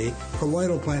 70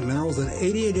 colloidal plant minerals and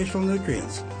 80 additional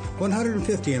nutrients,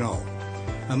 150 in all.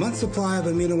 A month's supply of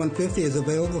Amino 150 is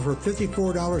available for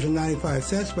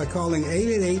 $54.95 by calling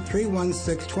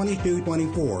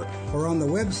 888-316-2224 or on the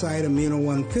website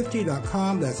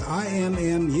amino150.com. That's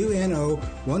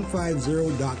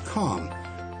IMMUNO150.com.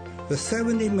 The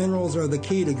 70 minerals are the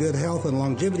key to good health and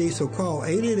longevity, so call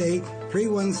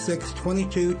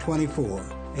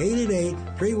 888-316-2224.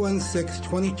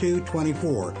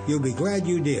 888-316-2224. You'll be glad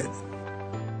you did.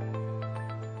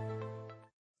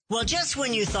 Well, just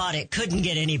when you thought it couldn't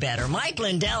get any better, Mike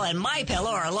Lindell and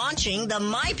MyPillow are launching the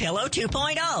MyPillow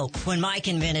 2.0. When Mike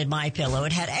invented MyPillow,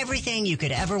 it had everything you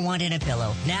could ever want in a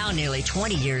pillow. Now, nearly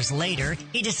 20 years later,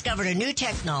 he discovered a new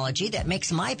technology that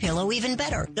makes MyPillow even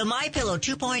better. The MyPillow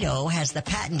 2.0 has the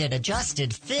patented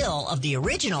adjusted fill of the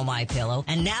original MyPillow,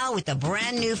 and now with the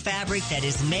brand new fabric that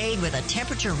is made with a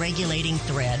temperature-regulating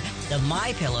thread, the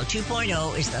MyPillow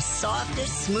 2.0 is the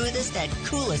softest, smoothest, and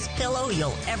coolest pillow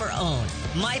you'll ever own.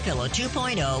 MyPillow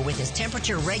 2.0 with its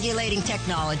temperature-regulating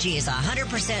technology is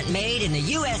 100% made in the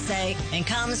USA and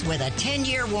comes with a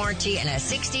 10-year warranty and a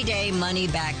 60-day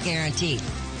money-back guarantee.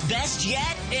 Best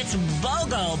yet, it's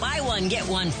BOGO. Buy one, get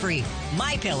one free.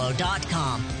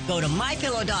 MyPillow.com. Go to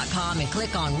MyPillow.com and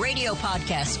click on Radio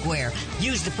Podcast Square.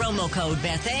 Use the promo code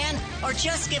BethAnn or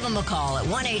just give them a call at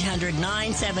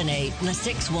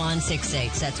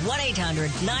 1-800-978-6168. That's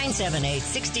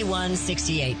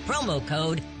 1-800-978-6168. Promo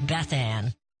code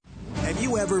BethAnn. Have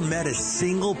you ever met a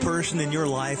single person in your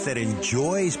life that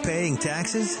enjoys paying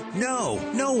taxes? No,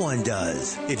 no one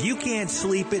does. If you can't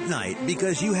sleep at night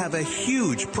because you have a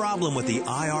huge problem with the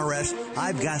IRS,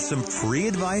 I've got some free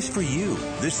advice for you.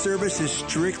 This service is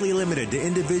strictly limited to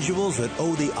individuals that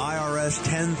owe the IRS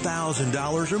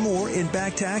 $10,000 or more in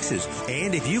back taxes.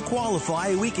 And if you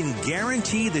qualify, we can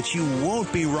guarantee that you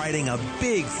won't be writing a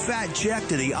big fat check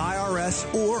to the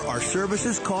IRS, or our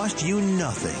services cost you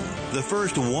nothing. The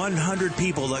first 100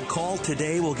 people that call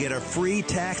today will get a free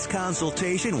tax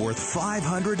consultation worth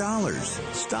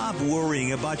 $500. Stop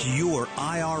worrying about your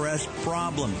IRS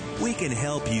problem. We can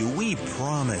help you, we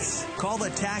promise. Call the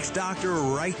tax doctor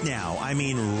right now. I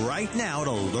mean right now,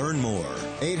 to learn more.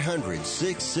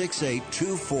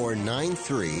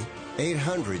 800-668-2493.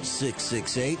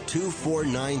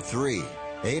 800-668-2493.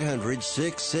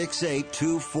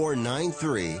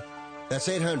 800-668-2493. That's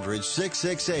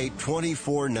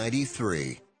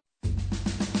 800-668-2493.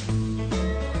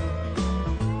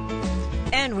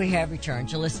 And we have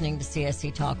returned. You're listening to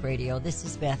CSC Talk Radio. This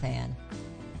is Beth Ann.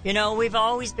 You know, we've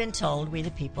always been told, we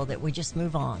the people, that we just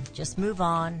move on. Just move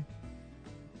on.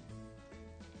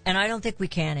 And I don't think we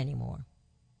can anymore.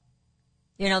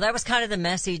 You know, that was kind of the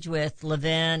message with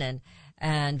Levin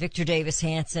and Victor Davis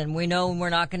Hanson. We know we're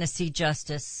not going to see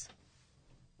justice.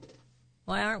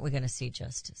 Why aren't we going to see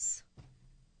justice?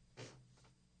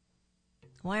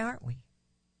 Why aren't we?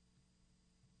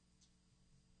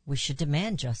 We should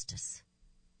demand justice.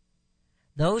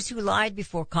 Those who lied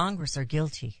before Congress are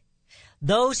guilty.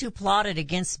 Those who plotted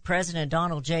against President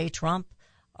Donald J. Trump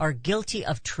are guilty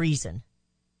of treason.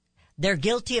 They're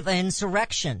guilty of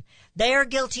insurrection. They are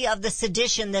guilty of the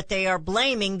sedition that they are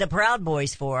blaming the Proud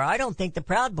Boys for. I don't think the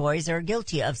Proud Boys are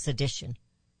guilty of sedition.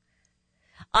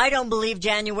 I don't believe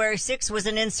January 6th was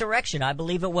an insurrection. I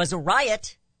believe it was a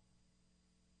riot.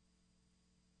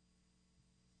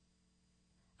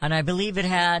 And I believe it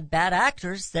had bad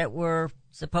actors that were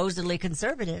supposedly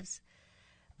conservatives.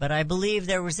 But I believe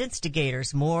there was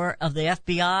instigators, more of the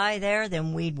FBI there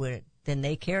than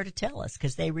they care to tell us,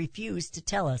 because they refused to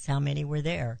tell us how many were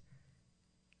there.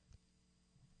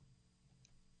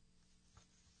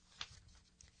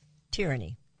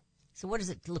 Tyranny. So what does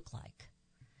it look like?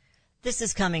 This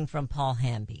is coming from Paul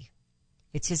Hamby.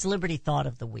 It's his Liberty Thought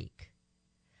of the Week.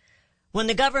 When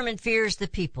the government fears the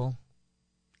people,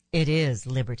 it is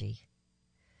liberty.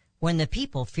 When the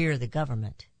people fear the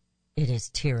government, it is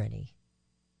tyranny.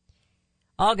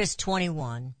 August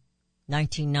 21,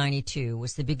 1992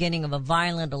 was the beginning of a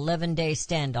violent 11-day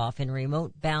standoff in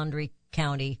remote Boundary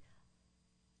County,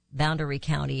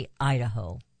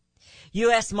 Idaho.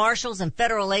 U.S. Marshals and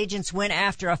federal agents went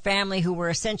after a family who were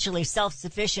essentially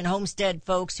self-sufficient homestead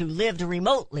folks who lived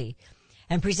remotely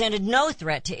and presented no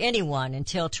threat to anyone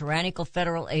until tyrannical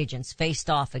federal agents faced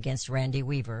off against Randy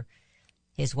Weaver,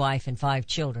 his wife and 5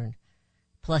 children,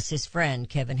 plus his friend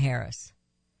Kevin Harris.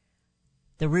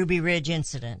 The Ruby Ridge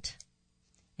incident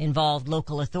involved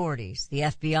local authorities, the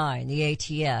FBI and the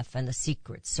ATF and the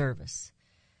Secret Service.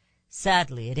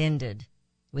 Sadly, it ended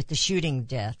with the shooting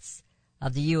deaths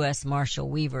of the U.S. Marshal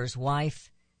Weaver's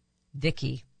wife,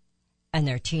 Vicki, and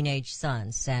their teenage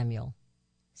son, Sammy.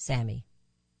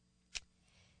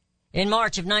 In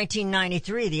March of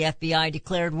 1993, the FBI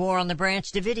declared war on the Branch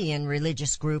Davidian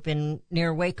religious group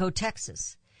near Waco,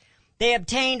 Texas. They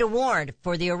obtained a warrant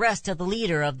for the arrest of the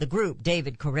leader of the group,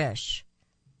 David Koresh.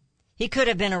 He could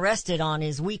have been arrested on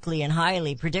his weekly and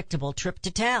highly predictable trip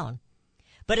to town.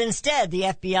 But instead, the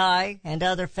FBI and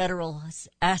other federal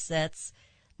assets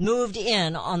moved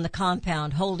in on the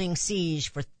compound, holding siege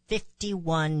for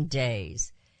 51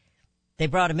 days. They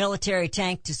brought a military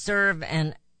tank to serve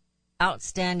an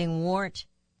outstanding warrant,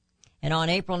 and on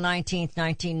April 19,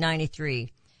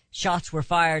 1993, shots were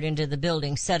fired into the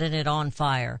building, setting it on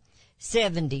fire.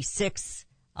 76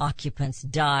 occupants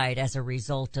died as a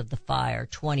result of the fire.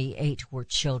 28 were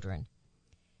children.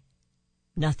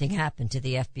 Nothing happened to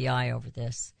the FBI over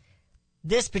this.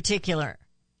 This particular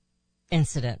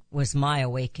incident was my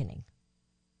awakening.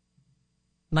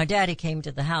 My daddy came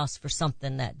to the house for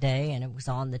something that day, and it was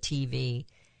on the TV.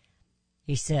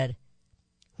 He said,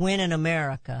 "When in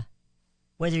America,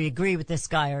 whether you agree with this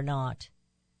guy or not,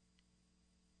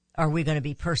 are we going to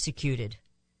be persecuted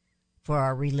for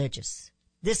our religious?"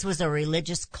 This was a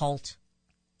religious cult.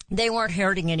 They weren't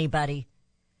hurting anybody.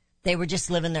 They were just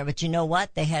living there. But you know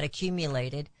what? They had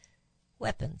accumulated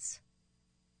weapons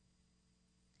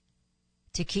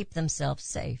to keep themselves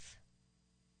safe.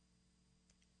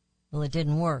 Well, it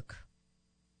didn't work,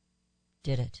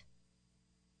 did it?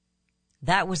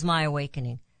 That was my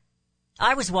awakening.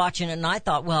 I was watching it and I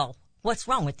thought, well, what's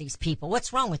wrong with these people?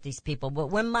 What's wrong with these people? But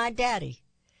when my daddy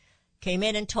came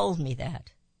in and told me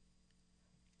that,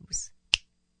 it was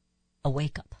a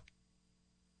wake-up.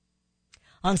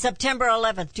 On September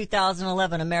 11th,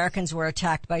 2011, Americans were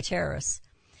attacked by terrorists.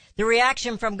 The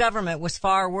reaction from government was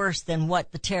far worse than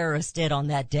what the terrorists did on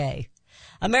that day.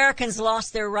 Americans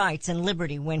lost their rights and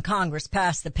liberty when Congress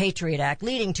passed the Patriot Act,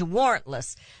 leading to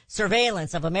warrantless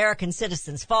surveillance of American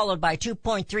citizens, followed by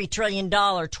 $2.3 trillion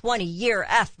 20-year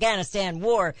Afghanistan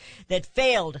war that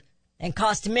failed and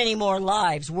cost many more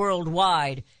lives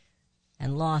worldwide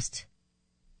and lost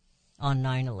on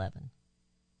 9/11.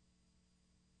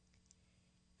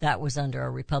 That was under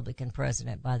a Republican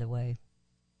president, by the way.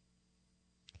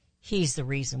 He's the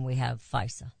reason we have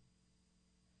FISA.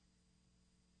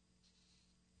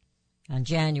 On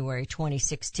January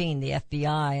 2016, the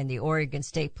FBI and the Oregon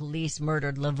State Police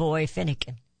murdered Lavoy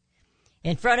Finnegan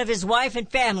in front of his wife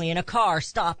and family in a car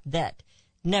stop that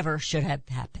never should have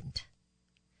happened.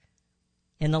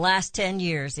 In the last 10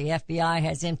 years, the FBI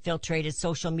has infiltrated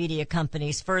social media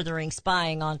companies, furthering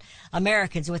spying on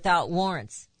Americans without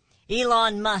warrants.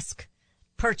 Elon Musk's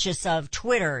purchase of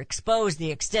Twitter exposed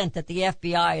the extent that the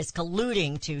FBI is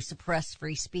colluding to suppress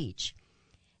free speech.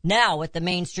 Now, what the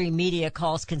mainstream media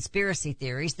calls conspiracy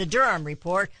theories, the Durham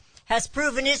report has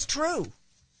proven is true.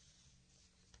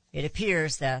 It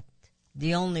appears that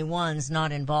the only ones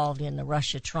not involved in the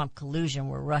Russia-Trump collusion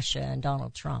were Russia and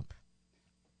Donald Trump.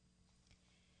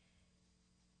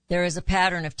 There is a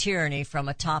pattern of tyranny from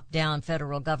a top-down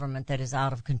federal government that is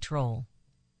out of control.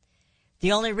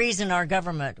 The only reason our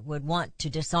government would want to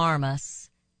disarm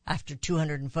us after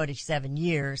 247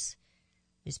 years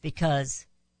is because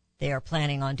they are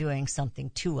planning on doing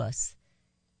something to us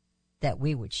that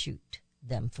we would shoot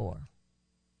them for.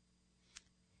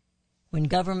 When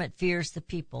government fears the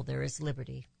people, there is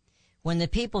liberty. When the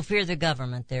people fear the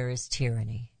government, there is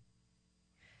tyranny.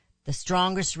 The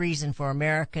strongest reason for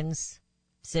Americans,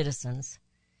 citizens,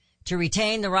 to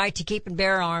retain the right to keep and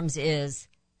bear arms is,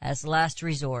 as last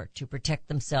resort, to protect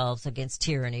themselves against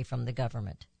tyranny from the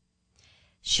government.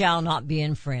 Shall not be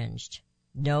infringed.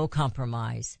 No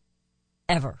compromise.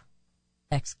 Ever. !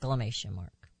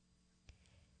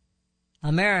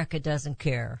 America doesn't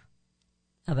care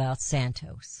about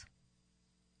Santos.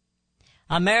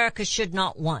 America should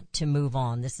not want to move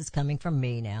on. This is coming from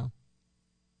me now.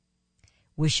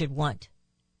 We should want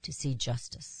to see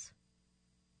justice.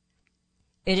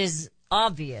 It is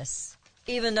obvious,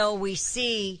 even though we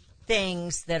see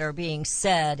things that are being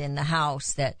said in the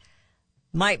House that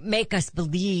might make us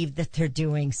believe that they're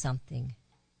doing something,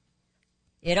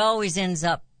 it always ends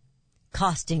up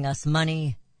costing us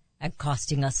money and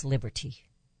costing us liberty.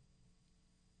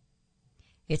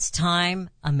 It's time,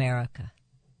 America,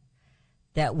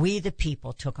 that we the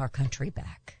people took our country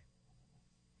back.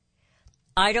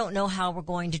 I don't know how we're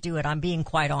going to do it. I'm being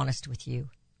quite honest with you.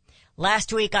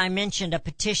 Last week I mentioned a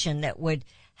petition that would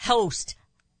host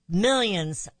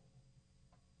millions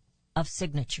of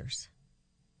signatures.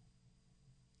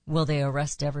 Will they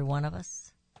arrest every one of us?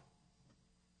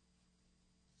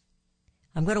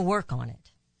 I'm going to work on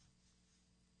it.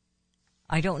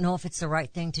 I don't know if it's the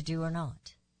right thing to do or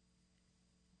not.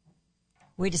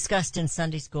 We discussed in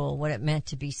Sunday school what it meant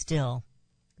to be still.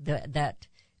 That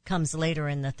comes later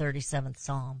in the 37th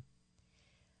Psalm.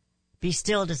 Be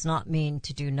still does not mean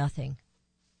to do nothing.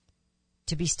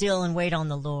 To be still and wait on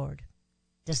the Lord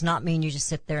does not mean you just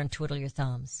sit there and twiddle your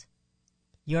thumbs.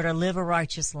 You are to live a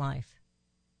righteous life.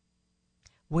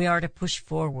 We are to push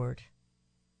forward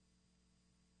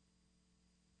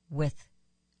with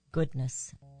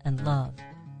goodness and love.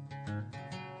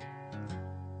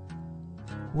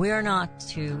 We are not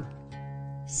to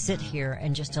sit here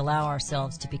and just allow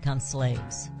ourselves to become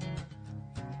slaves.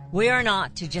 We are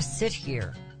not to just sit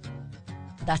here.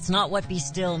 That's not what be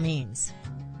still means.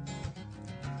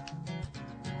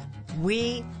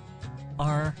 We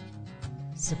are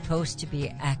supposed to be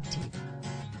active.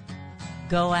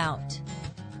 Go out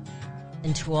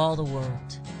into all the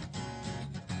world.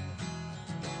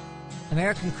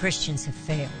 American Christians have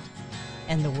failed,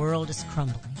 and the world is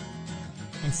crumbling,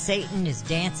 and Satan is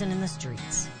dancing in the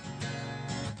streets.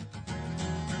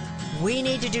 We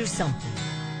need to do something.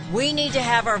 We need to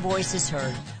have our voices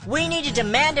heard. We need to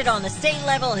demand it on the state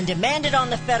level and demand it on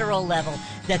the federal level,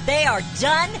 that they are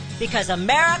done, because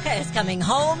America is coming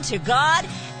home to God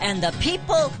and the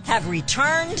people have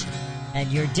returned,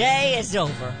 and your day is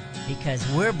over, because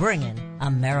we're bringing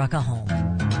America home.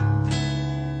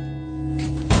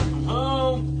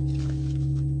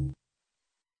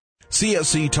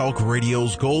 CSC Talk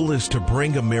Radio's goal is to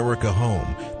bring America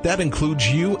home. That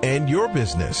includes you and your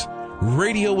business.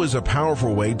 Radio is a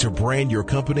powerful way to brand your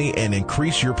company and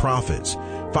increase your profits.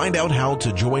 Find out how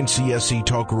to join CSC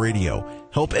Talk Radio,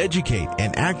 help educate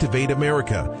and activate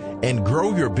America, and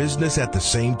grow your business at the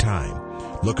same time.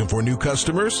 Looking for new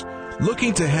customers?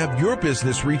 Looking to have your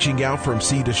business reaching out from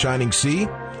sea to shining sea?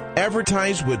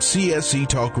 Advertise with CSC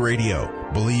Talk Radio.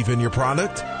 Believe in your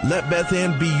product? Let Beth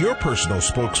Ann be your personal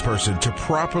spokesperson to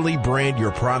properly brand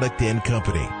your product and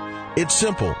company. It's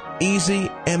simple,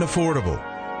 easy, and affordable.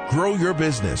 Grow your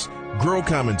business, grow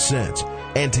common sense,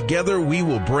 and together we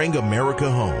will bring America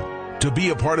home. To be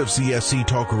a part of CSC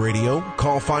Talk Radio,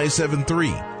 call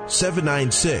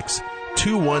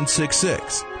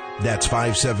 573-796-2166. That's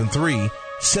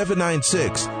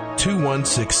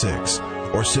 573-796-2166.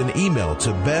 Or send email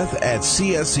to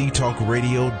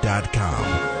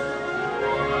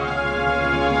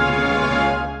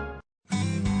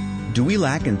beth@csctalkradio.com. Do we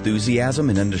lack enthusiasm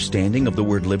and understanding of the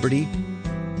word liberty?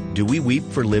 Do we weep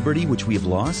for liberty which we have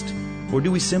lost? Or do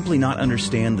we simply not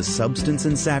understand the substance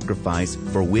and sacrifice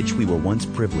for which we were once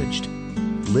privileged?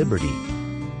 Liberty.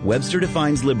 Webster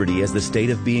defines liberty as the state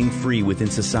of being free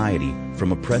within society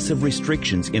from oppressive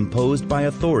restrictions imposed by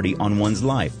authority on one's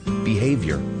life,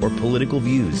 behavior, or political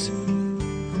views.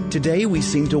 Today we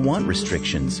seem to want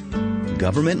restrictions.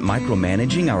 Government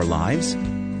micromanaging our lives?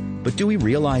 But do we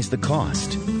realize the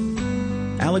cost?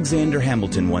 Alexander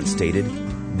Hamilton once stated,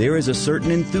 "There is a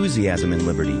certain enthusiasm in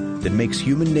liberty that makes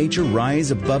human nature rise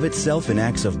above itself in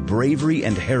acts of bravery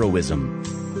and heroism."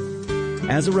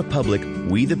 As a republic,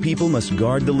 we the people must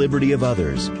guard the liberty of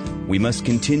others. We must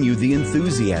continue the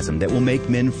enthusiasm that will make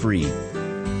men free.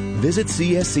 Visit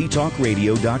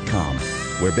csctalkradio.com,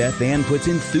 where Beth Ann puts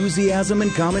enthusiasm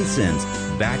and common sense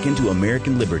back into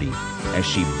American liberty as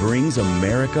she brings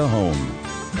America home.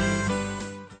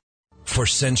 For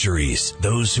centuries,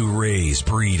 those who raise,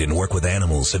 breed, and work with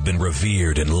animals have been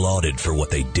revered and lauded for what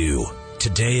they do.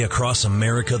 Today, across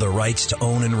America, the rights to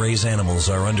own and raise animals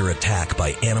are under attack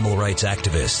by animal rights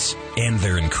activists and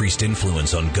their increased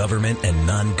influence on government and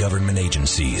non-government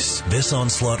agencies. This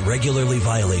onslaught regularly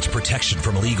violates protection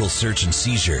from illegal search and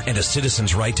seizure and a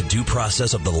citizen's right to due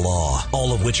process of the law,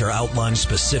 all of which are outlined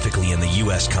specifically in the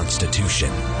U.S.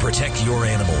 Constitution. Protect your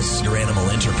animals, your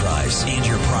animal enterprise, and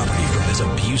your property from this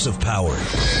abuse of power.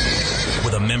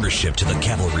 With a membership to the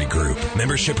Cavalry Group,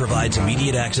 membership provides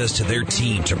immediate access to their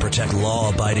team to protect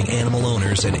law-abiding animal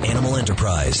owners and animal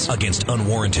enterprise against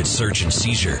unwarranted search and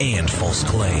seizure and false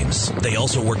claims. They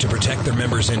also work to protect their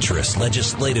members' interests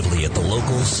legislatively at the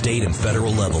local, state, and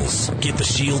federal levels. Get the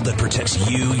shield that protects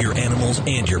you, your animals,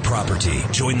 and your property.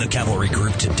 Join the Cavalry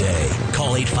Group today.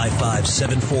 Call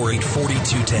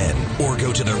 855-748-4210 or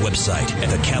go to their website at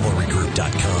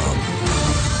thecavalrygroup.com.